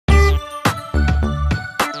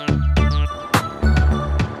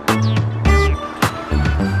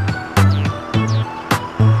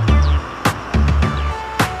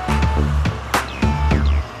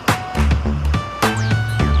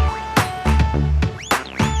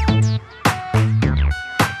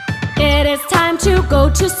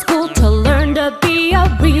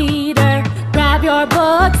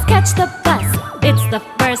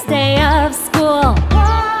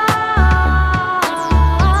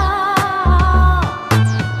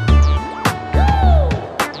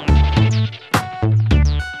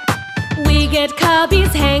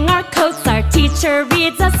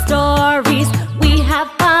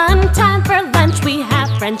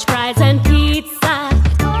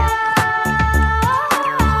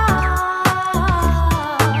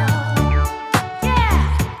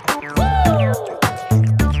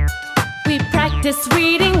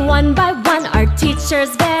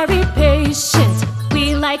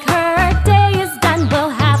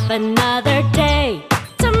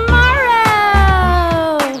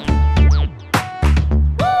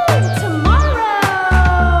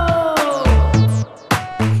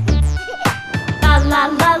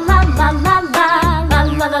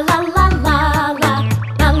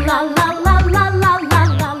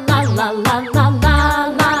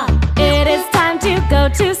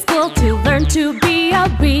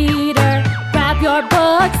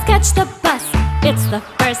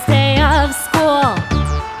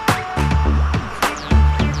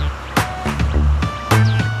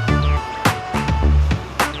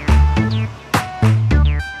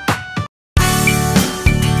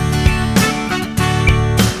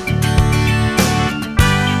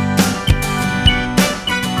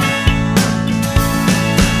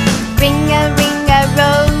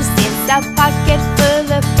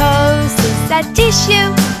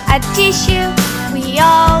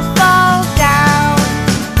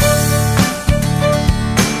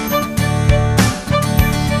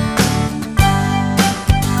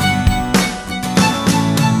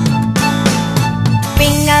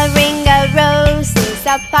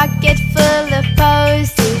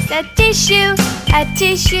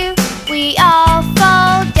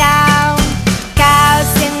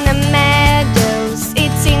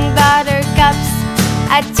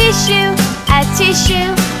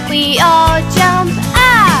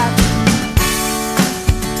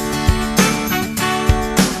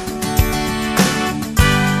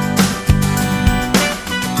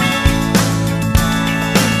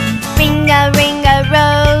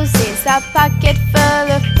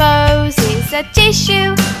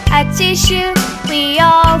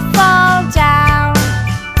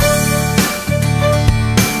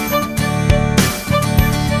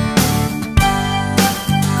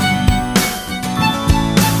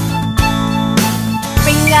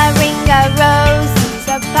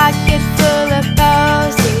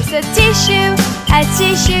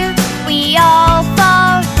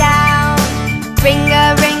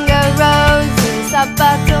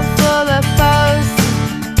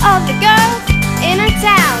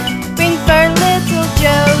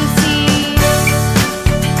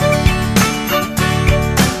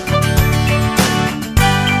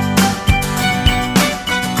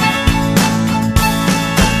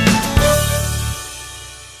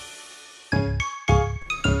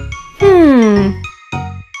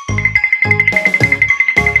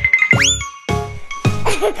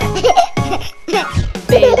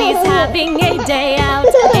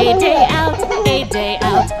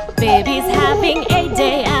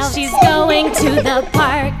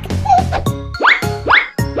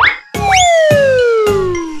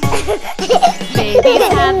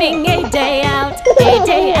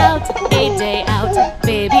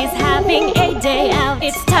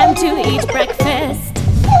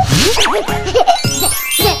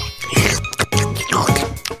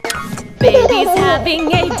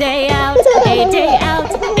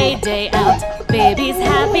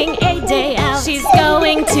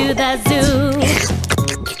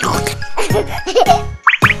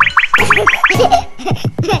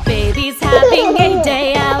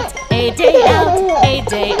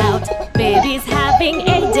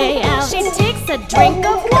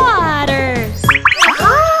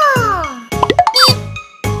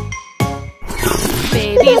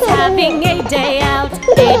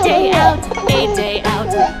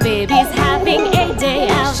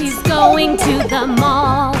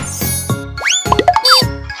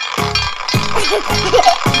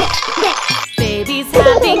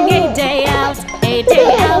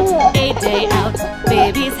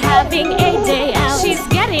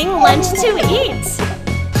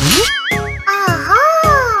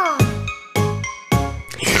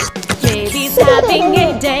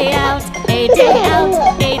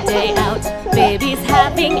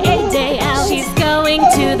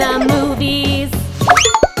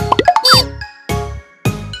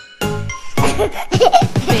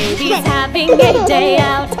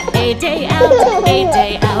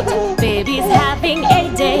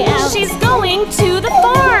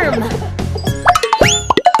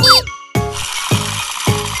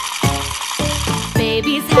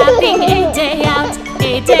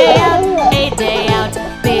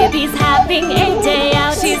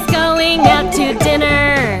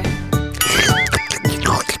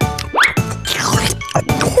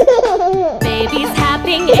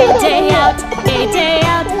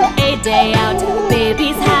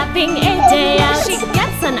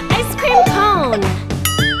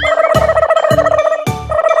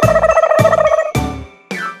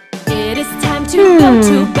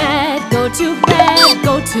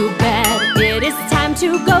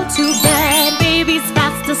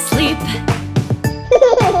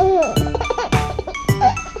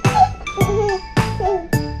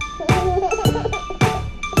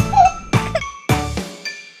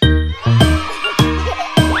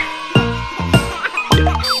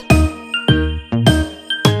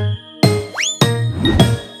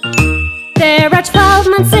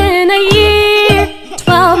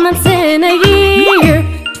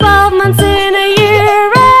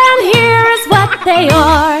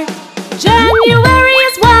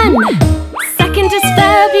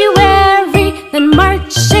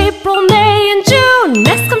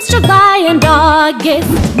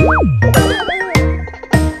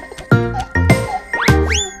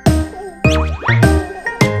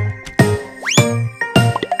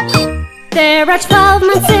There are 12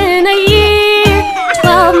 months in a year,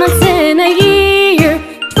 12 months in a year,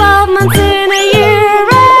 12 months in a year,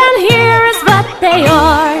 and here is what they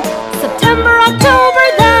are. September, October,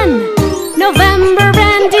 then November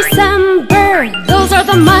and December. Those are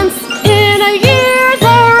the months in a year.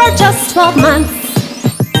 There are just 12 months.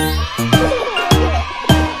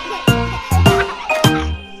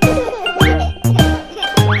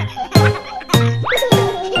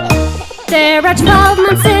 There are 12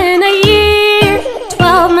 months in a year,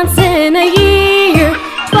 12 months in a year,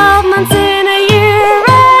 12 months in a year,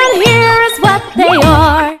 and here is what they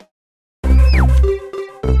are.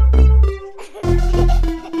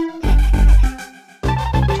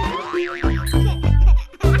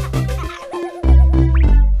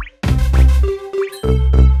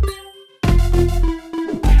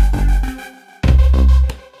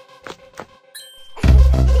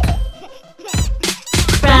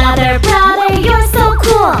 Brother, brother, you're so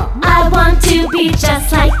cool. I want to be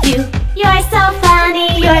just like you. You're so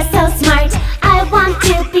funny, you're so smart. I want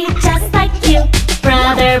to be just like you.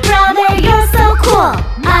 Brother, brother, you're so cool.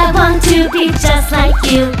 I want to be just like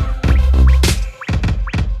you.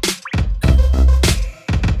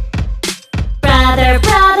 Brother,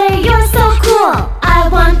 brother, you're so cool. I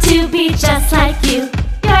want to be just like you.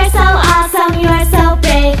 You're so awesome, you're so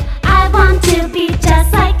brave. I want to be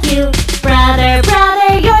just like you. Brother,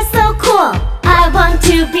 brother, you're so cool. I want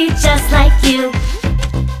to be just like you.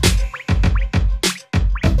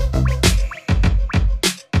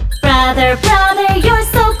 Brother, brother, you're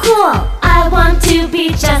so cool. I want to be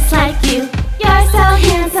just like you. You're so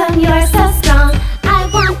handsome, you're so strong. I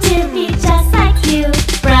want to be just like you.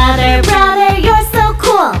 Brother, brother, you're so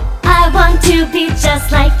cool. I want to be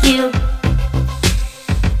just like you.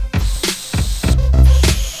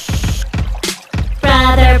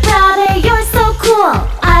 Brother, brother, you're so cool.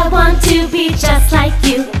 I want to be just like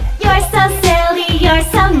you. You're so silly, you're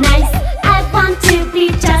so nice. I want to be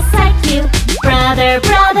just like you. Brother,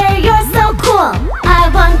 brother, you're so cool. I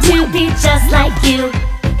want to be just like you.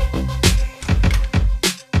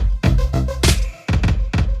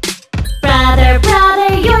 Brother,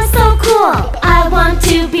 brother, you're so cool. I want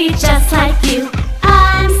to be just like you.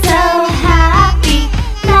 I'm so happy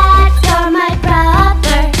that you're my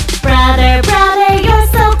brother. Brother, brother, you're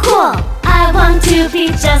so cool. I want to be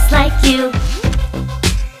just like you.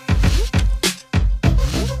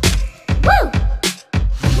 Woo!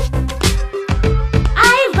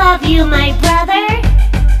 I love you, my brother.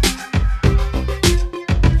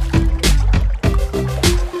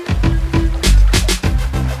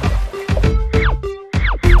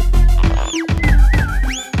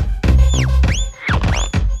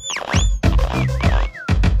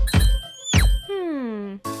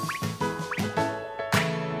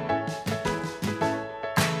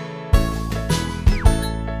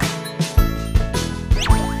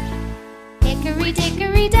 Hickory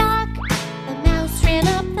dickory dock, the mouse ran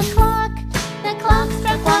up the clock. The clock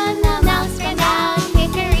struck one, the mouse ran down.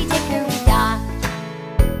 Hickory dickory dock.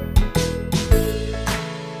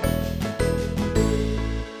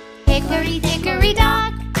 Hickory dickory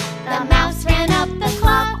dock, the mouse ran up the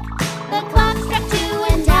clock. The clock struck two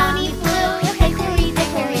and down he flew. Hickory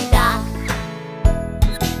dickory dock.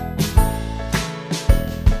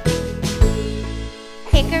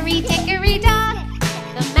 Hickory dickory dock,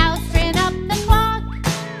 the mouse ran up the clock.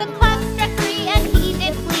 The clock struck three and he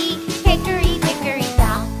did flee. Hickory dickory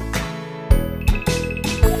dock.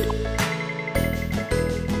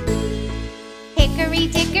 Hickory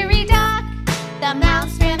dickory dock, the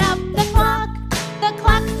mouse ran up the clock. The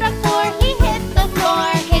clock struck four, he hit the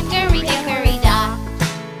floor. Hickory dickory dock.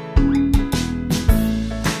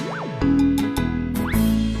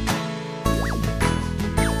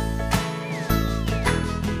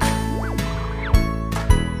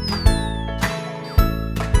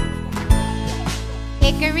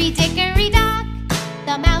 Hickory dickory dock,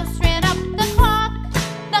 the mouse ran up the clock.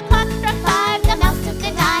 The clock struck five, the mouse took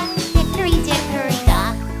a dive. Hickory dickory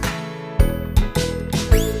dock.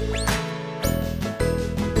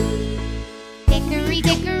 Hickory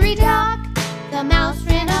dickory dock, the mouse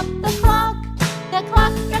ran up the clock. The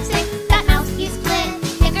clock struck six, that mouse he split.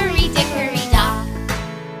 Hickory dickory dock.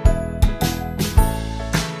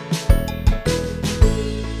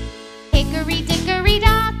 Hickory dickory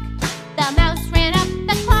dock, the mouse ran up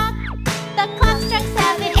the clock. The clock struck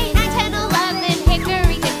seven, eight.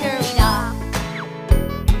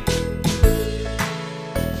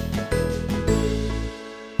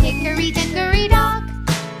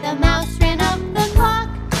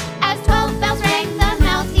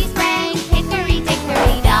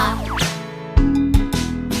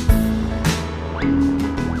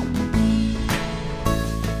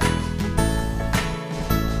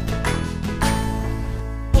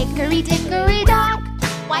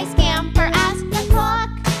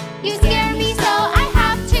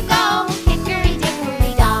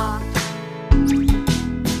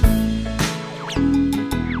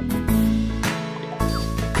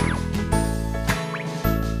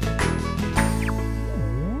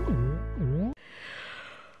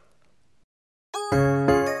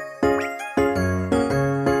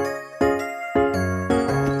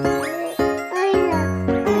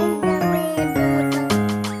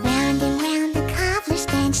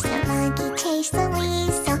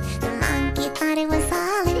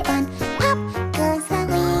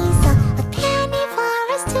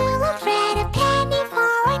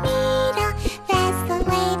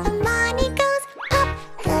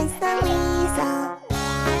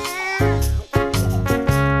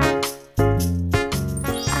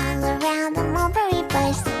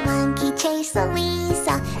 chase the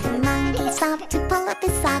weasel. The monkey stopped to pull up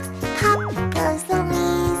his socks. Pop goes the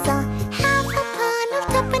weasel. Half a pound of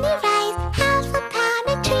tuppenny rice, half a pound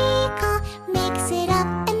of treacle. Mix it up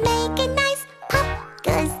and make it nice. Pop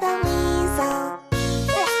goes the weasel.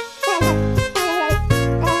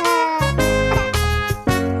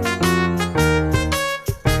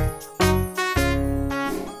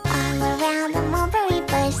 All around the mulberry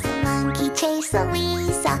bush, the monkey chased the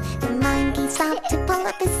weasel. The monkey stopped to pull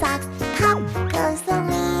up his socks. Pop goes the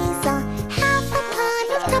weasel. Half a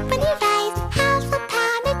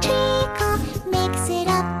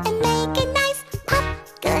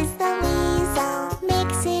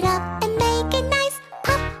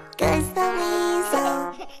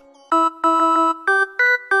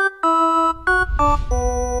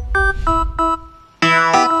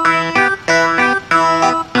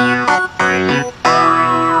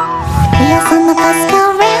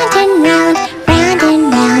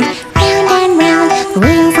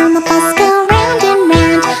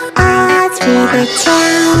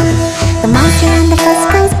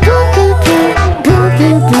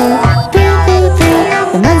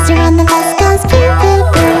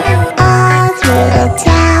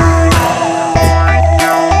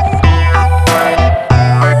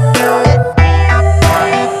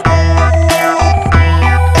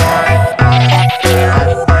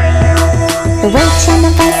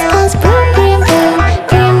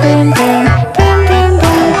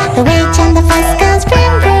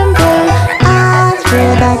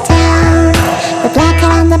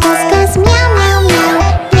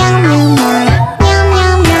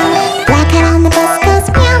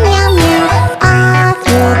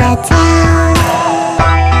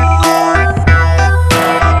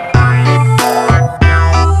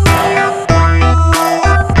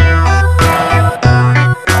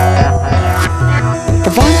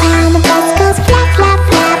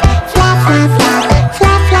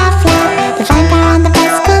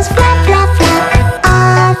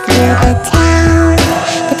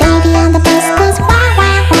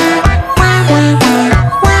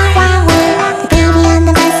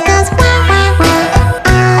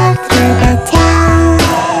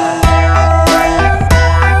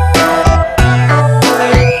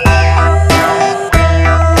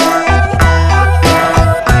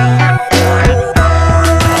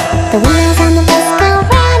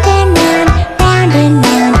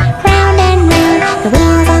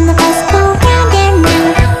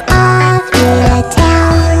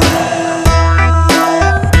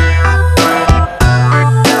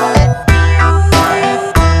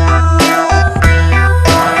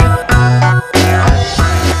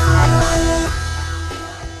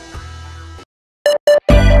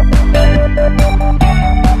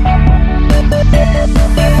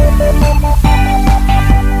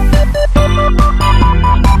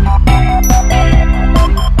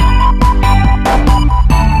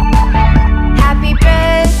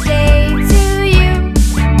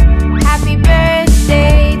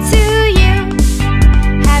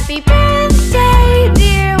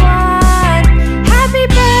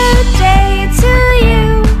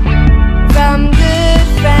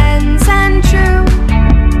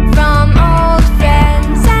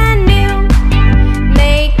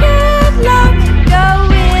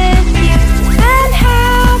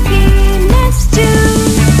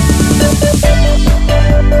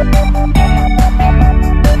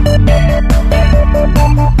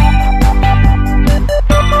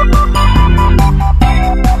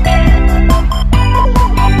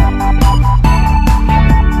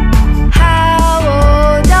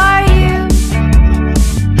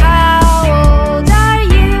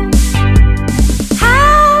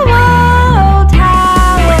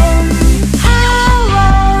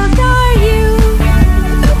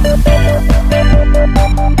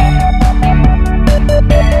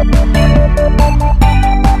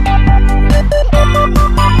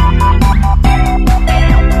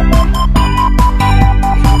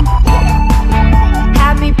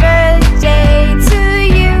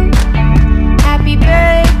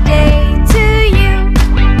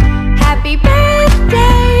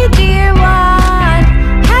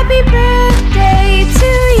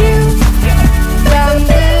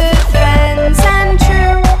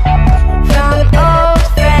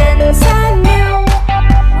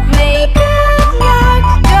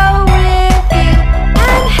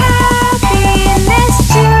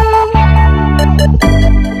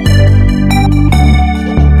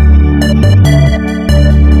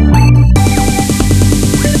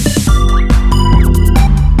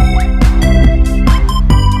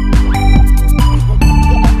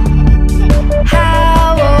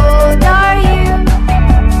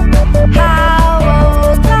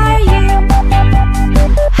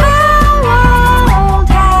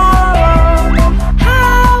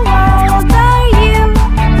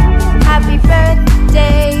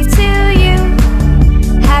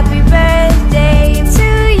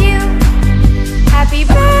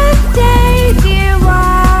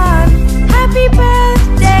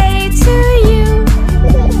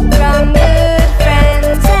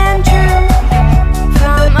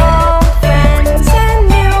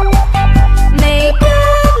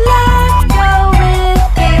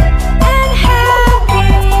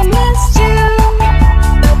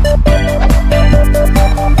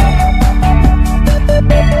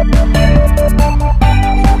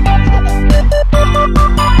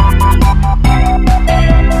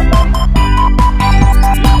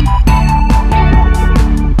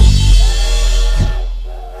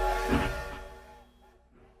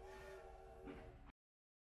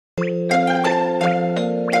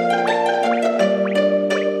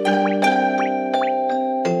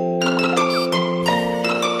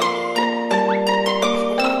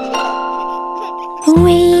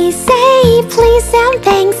please and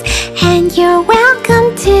thanks, and you're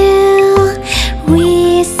welcome too.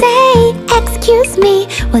 We say, excuse me,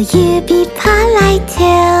 will you be polite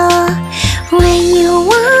too? When you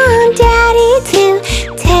want daddy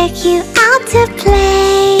to take you out to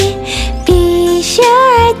play, be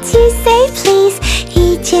sure to say please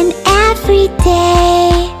each and every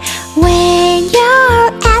day. When you're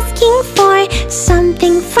asking for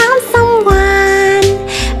something from someone,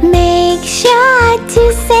 make sure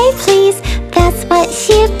to say please, that's what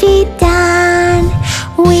should be done.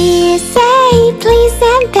 We say please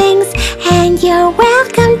and thanks, and you're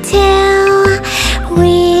welcome too.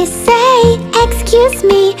 We say, excuse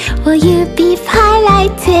me, will you be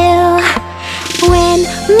polite too? When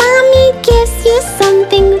mommy gives you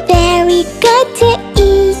something very good to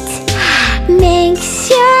eat, make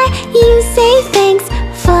sure you say thanks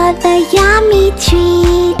for the yummy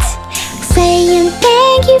treat. Saying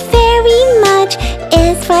thank you very much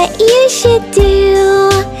is what you should do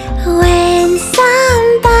when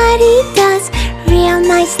somebody does real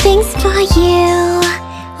nice things for you.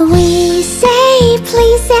 We say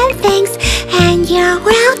please and thanks, and you're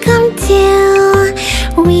welcome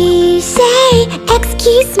too. We say,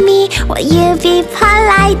 excuse me, will you be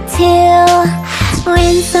polite too?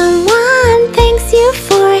 When someone thanks you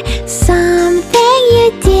for something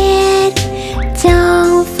you did,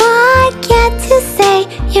 don't forget to say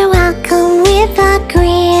you're welcome with a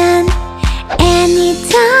grin.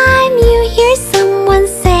 Anytime you hear someone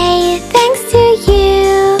say thanks to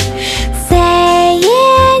you,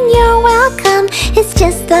 saying you're welcome is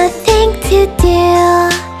just the thing to do.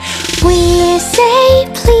 We say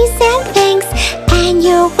please and thanks, and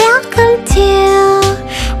you're welcome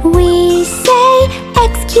too. We say,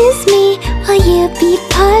 excuse me, will you be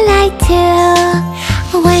polite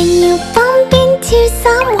too? When you bump into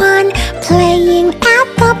someone playing at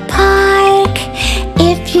the park,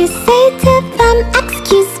 if you say to them,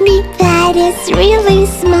 excuse me, that is really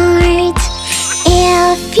smart.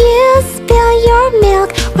 If you spill your milk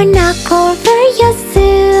or knock over your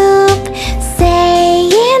soup,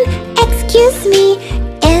 saying excuse me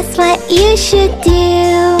is what you should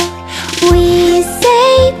do. We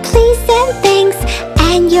say please and thanks,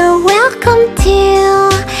 and you're welcome too.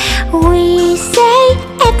 We say,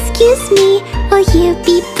 excuse me, will you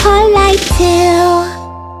be polite too?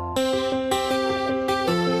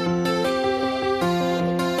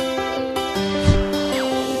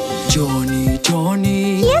 Johnny,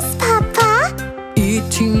 Johnny, Yes, Papa.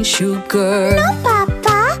 eating sugar, No,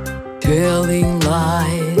 Papa. telling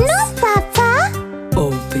lies. No, Papa.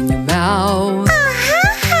 Open your mouth.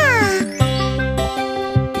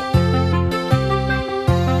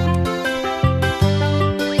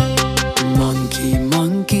 Monkey,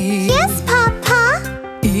 monkey, Yes, Papa.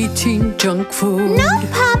 eating junk food, No,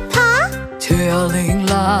 Papa. telling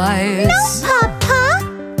No, lies. Papa.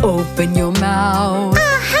 Open your mouth.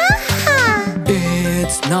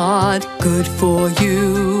 It's not good for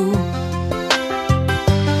you.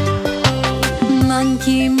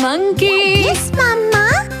 Monkey, monkey, Yes, Mama.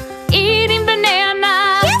 eating banana.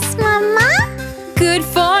 Yes, Mama. Good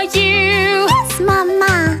for you. Yes,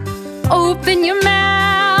 Mama. Open your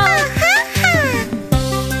mouth.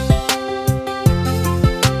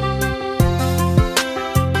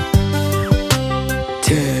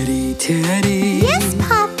 Teddy, Teddy, Yes,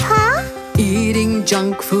 Papa. eating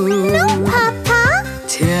junk food, No, Papa.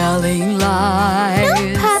 telling No,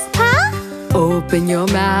 lies. Papa. Open your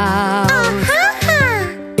mouth.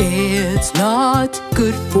 It's not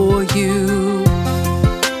good for you.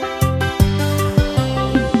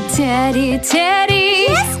 Teddy, Teddy,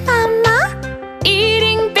 Yes, Mama.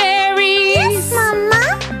 eating berries. Yes, Mama.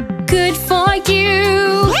 Good for you.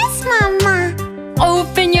 Yes, Mama.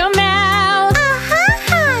 Open your mouth.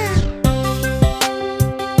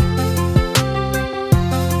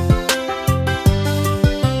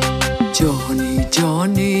 Johnny,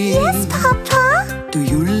 Johnny, Yes, Papa. do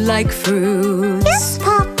you like fruits? Yes,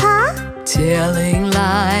 Papa. Telling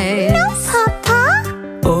lies. No, Papa.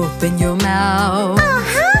 Open your mouth.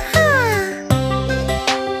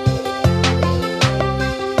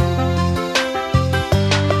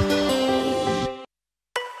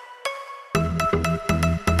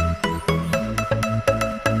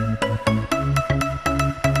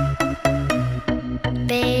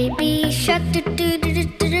 Baby shark do do do do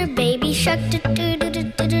do do, baby shark do do do do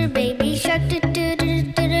do do, baby shark do do do do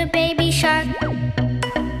do do, baby shark.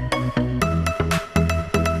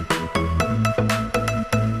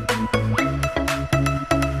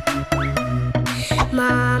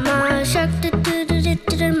 Mama shark do do do do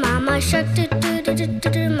do do, mama shark do do do do do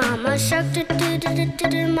do, mama shark do do do do do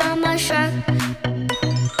do, mama shark.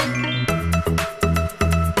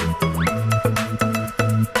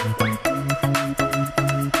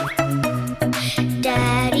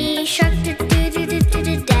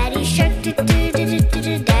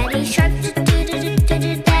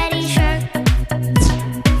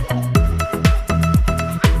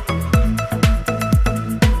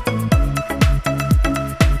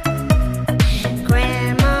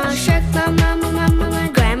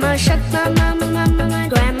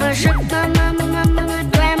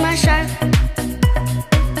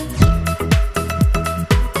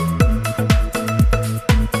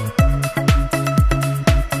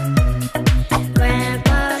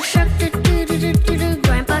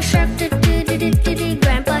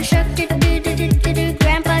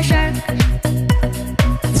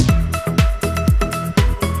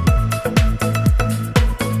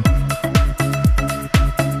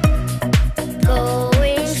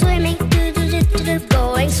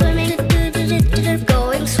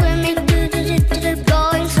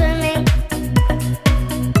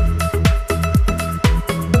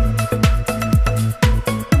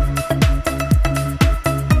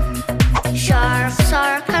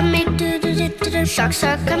 Sharks are coming, sharks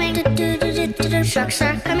are coming, sharks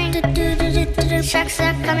are coming, sharks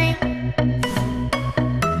are coming.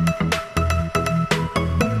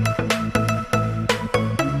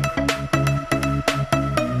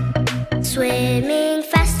 Swimming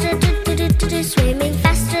faster, swimming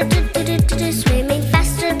faster, swimming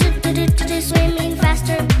faster, swimming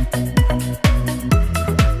faster.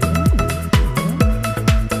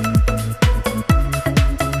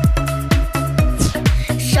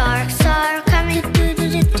 Sharks are coming,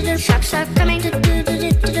 sharks are coming,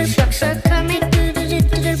 sharks are coming,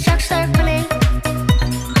 sharks are coming.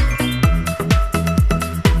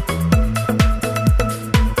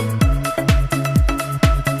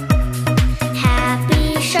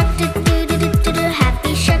 Happy shark,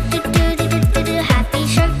 happy shark, happy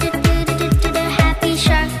shark, happy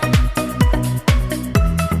shark.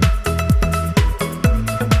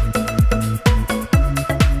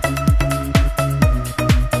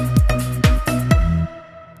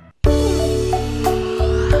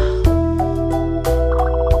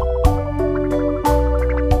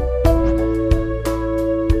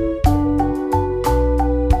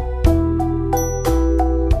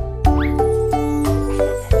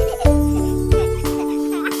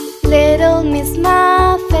 Little Miss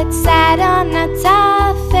Muffet sat on a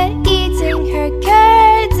tuffet, eating her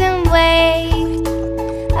curds and whey.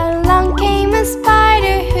 Along came a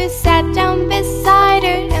spider who sat down beside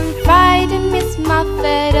her and frightened Miss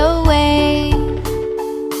Muffet away.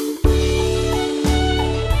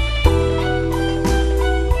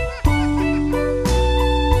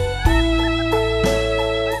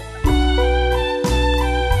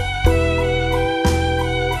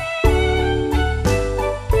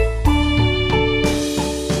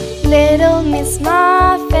 Little Miss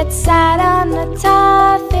Muffet sat on a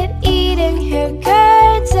tuffet, eating her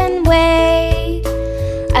curds and whey.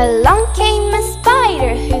 Along came a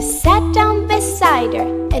spider who sat down beside her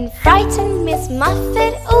and frightened Miss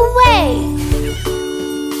Muffet away.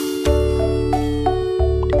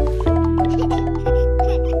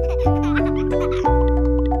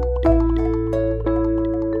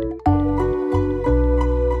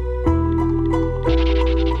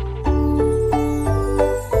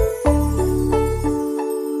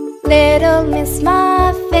 Little Miss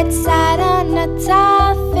Muffet sat on a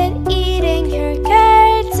tuffet, eating her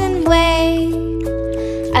curds and whey.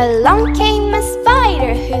 Along came a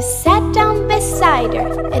spider who sat down beside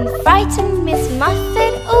her and frightened Miss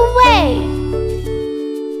Muffet away.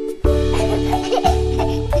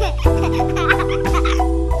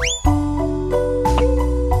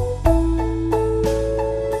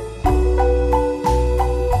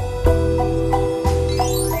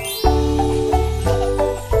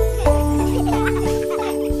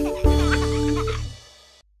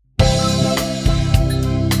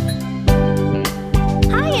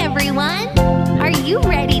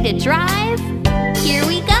 Drive? Here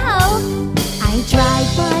we go! I drive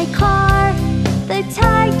my car, the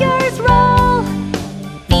tires roll.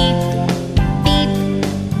 Beep, beep,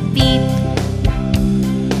 beep.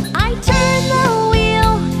 I turn the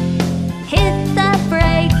wheel, hit the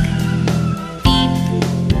brake. Beep,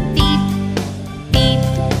 beep, beep.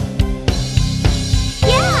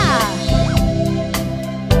 Yeah!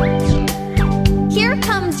 Here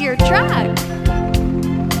comes your truck.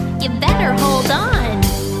 You better hold on.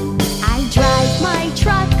 Drive my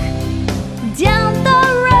truck down the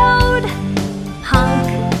road. Honk,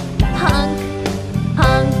 honk,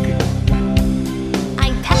 honk. I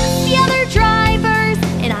pass the other drivers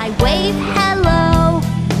and I wave hello.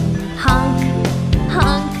 Honk,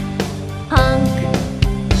 honk, honk.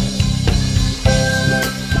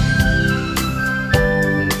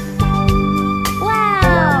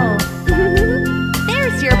 Wow!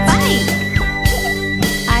 There's your bike.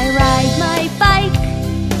 I ride my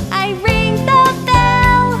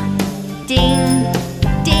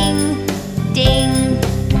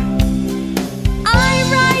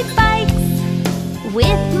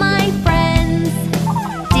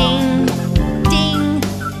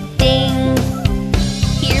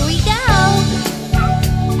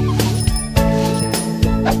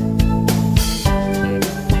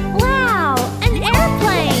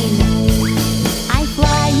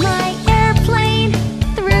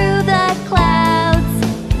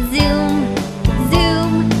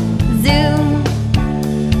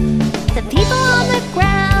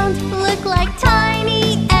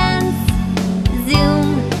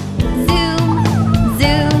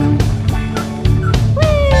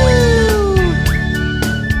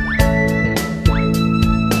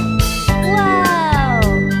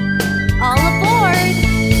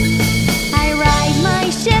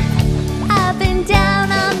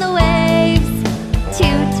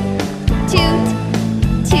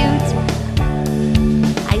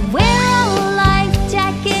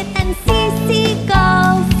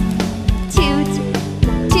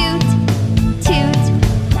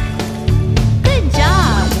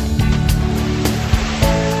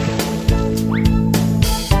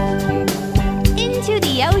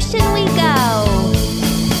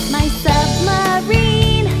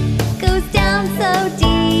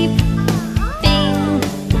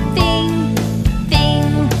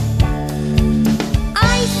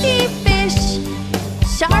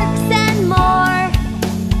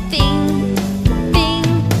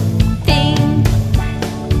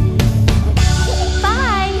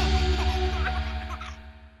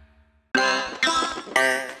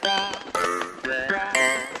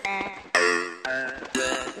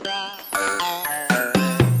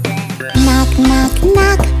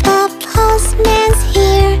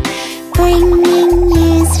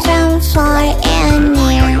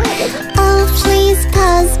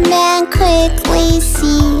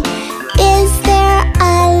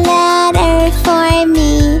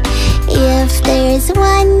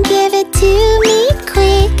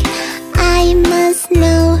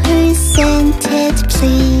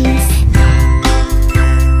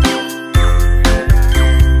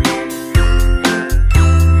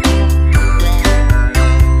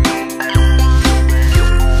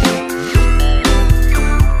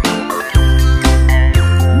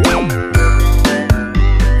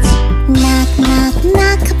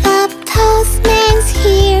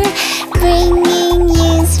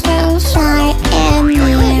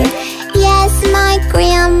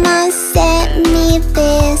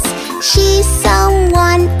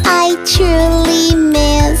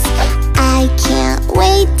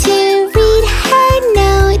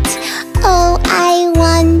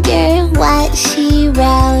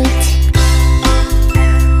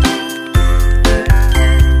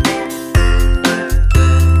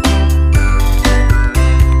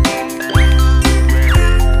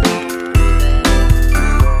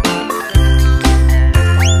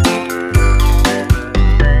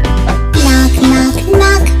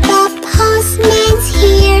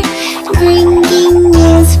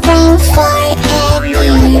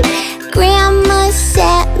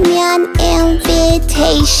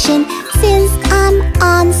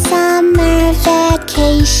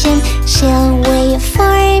station. She'll wait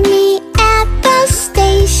for me at the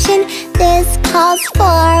station. This calls for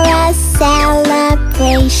a celebration.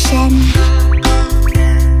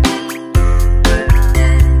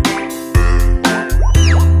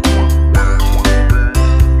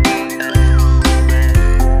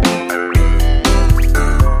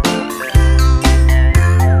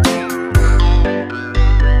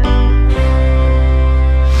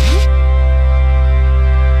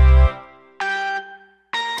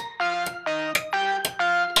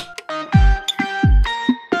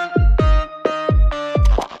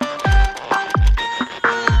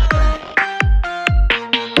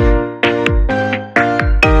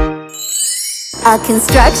 A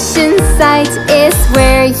construction site is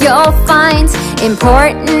where you'll find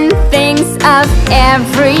important things of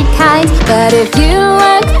every kind. But if you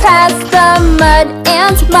look past the mud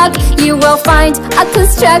and muck, you will find a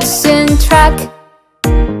construction truck.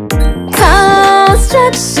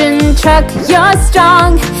 Construction truck, you're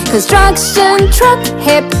strong. Construction truck,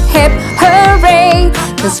 hip hip hooray.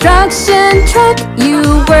 Construction truck, you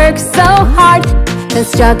work so hard.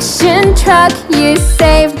 Construction truck, you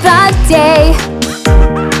save the day.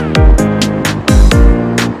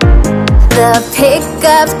 The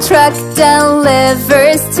pickup truck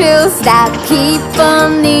delivers tools that people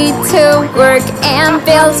need to work and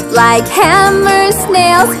build, like hammers,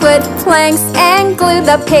 nails, wood, planks, and glue.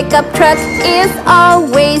 The pickup truck is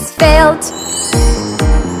always filled.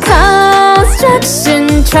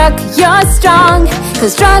 Construction truck, you're strong.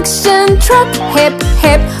 Construction truck, hip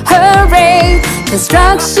hip hooray.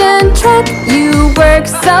 Construction truck, you work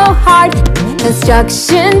so hard.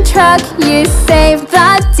 Construction truck, you save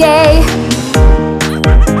the day.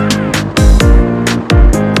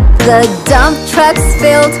 The dump truck's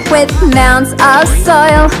filled with mounds of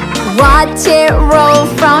soil. Watch it roll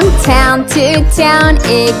from town to town.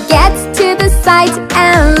 It gets to the site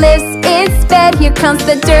and lifts its bed. Here comes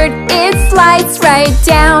the dirt, it slides right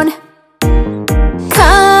down.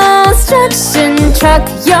 Construction truck,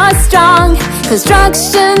 you're strong.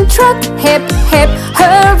 Construction truck, hip hip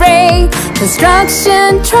hooray.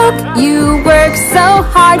 Construction truck, you work so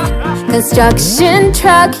hard. Construction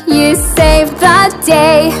truck, you save the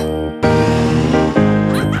day.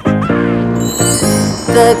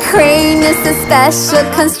 The crane is a special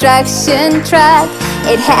construction truck.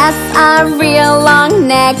 It has a real long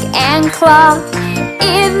neck and claw.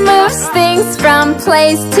 It moves things from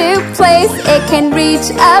place to place. It can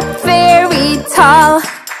reach up very tall.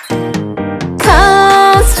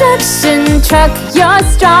 Construction truck, you're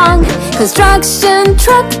strong. Construction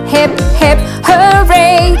truck, hip hip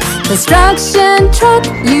hooray. Construction truck,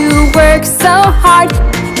 you work so hard.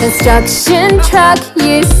 Construction truck,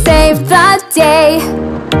 you save the day.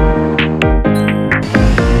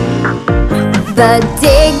 The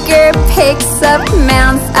digger picks up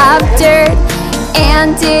mounds of dirt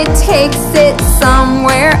and it takes it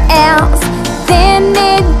somewhere else. Then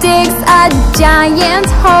it digs a giant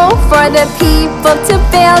hole for the people to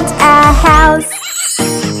build a house.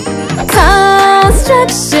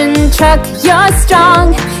 Construction truck, you're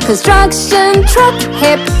strong. Construction truck,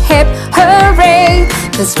 hip hip hooray.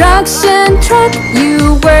 Construction truck,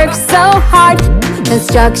 you work so hard.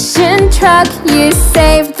 Construction truck, you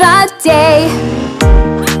save the day.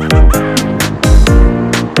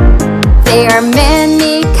 There are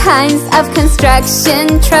many kinds of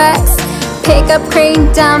construction trucks: pickup,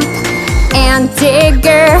 crane, dump, and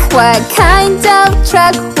digger. What kind of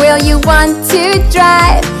truck will you want to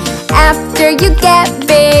drive after you get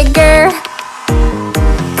bigger?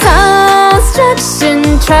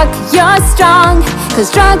 Construction truck, you're strong.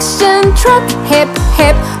 Construction truck, hip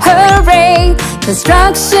hip hooray.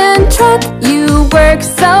 Construction truck, you work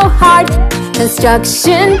so hard.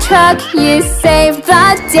 Construction truck, you save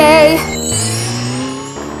the day.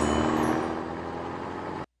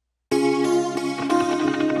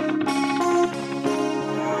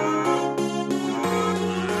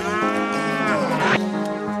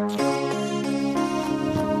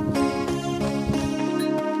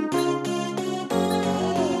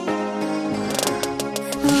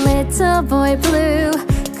 Little boy blue,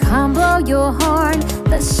 come blow your horn.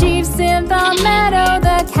 The sheep's in the meadow,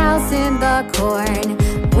 the cow's in the corn.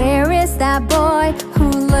 Where is that boy who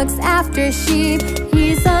looks after sheep?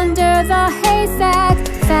 He's under the haystack,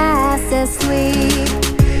 fast asleep.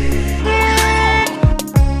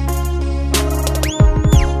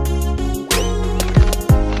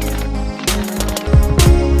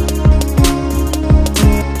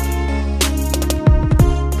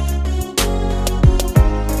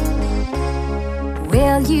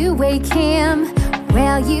 Will you wake him?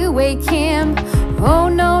 Will you wake him? Oh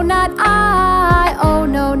no, not I. Oh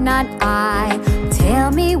no, not I.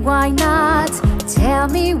 Tell me Tell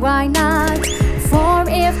me why not? For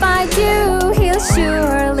if I do, he'll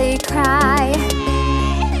surely cry.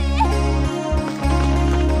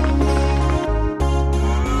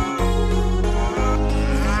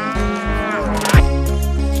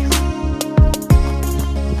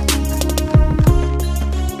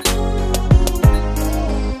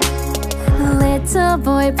 Little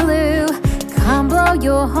boy blue, come blow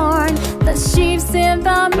your horn. The sheep's in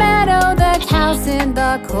the meadow, the cow's in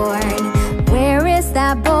the corn. Where is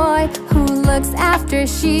that boy who looks after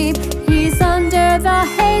sheep? He's under the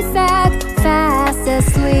haystack, fast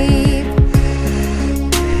asleep.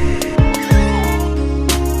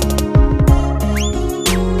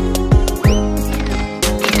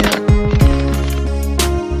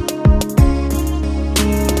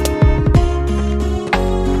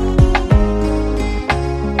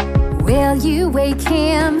 Will you wake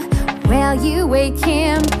him? Will you wake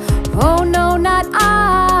him? Oh no, not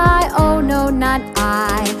I. Oh no, not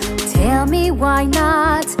I. Tell me why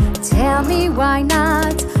not? Tell me why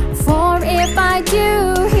not? For if I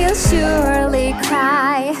do, he'll surely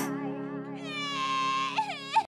cry.